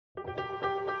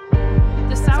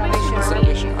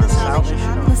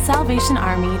The Salvation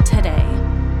Army today.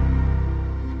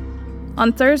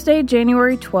 On Thursday,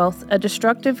 January 12th, a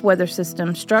destructive weather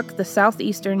system struck the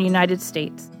southeastern United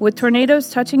States, with tornadoes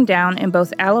touching down in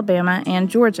both Alabama and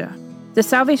Georgia. The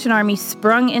Salvation Army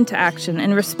sprung into action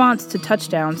in response to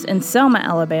touchdowns in Selma,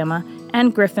 Alabama,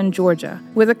 and Griffin, Georgia,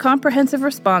 with a comprehensive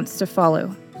response to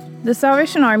follow. The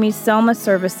Salvation Army's Selma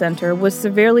Service Center was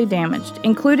severely damaged,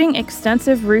 including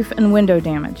extensive roof and window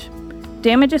damage.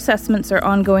 Damage assessments are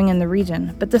ongoing in the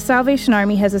region, but the Salvation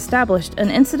Army has established an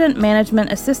incident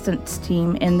management assistance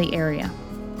team in the area.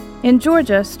 In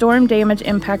Georgia, storm damage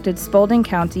impacted Spalding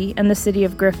County and the city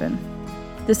of Griffin.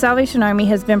 The Salvation Army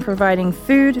has been providing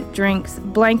food, drinks,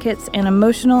 blankets, and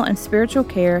emotional and spiritual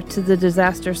care to the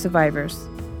disaster survivors.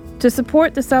 To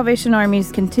support the Salvation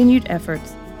Army's continued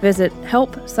efforts, visit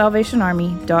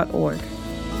helpsalvationarmy.org.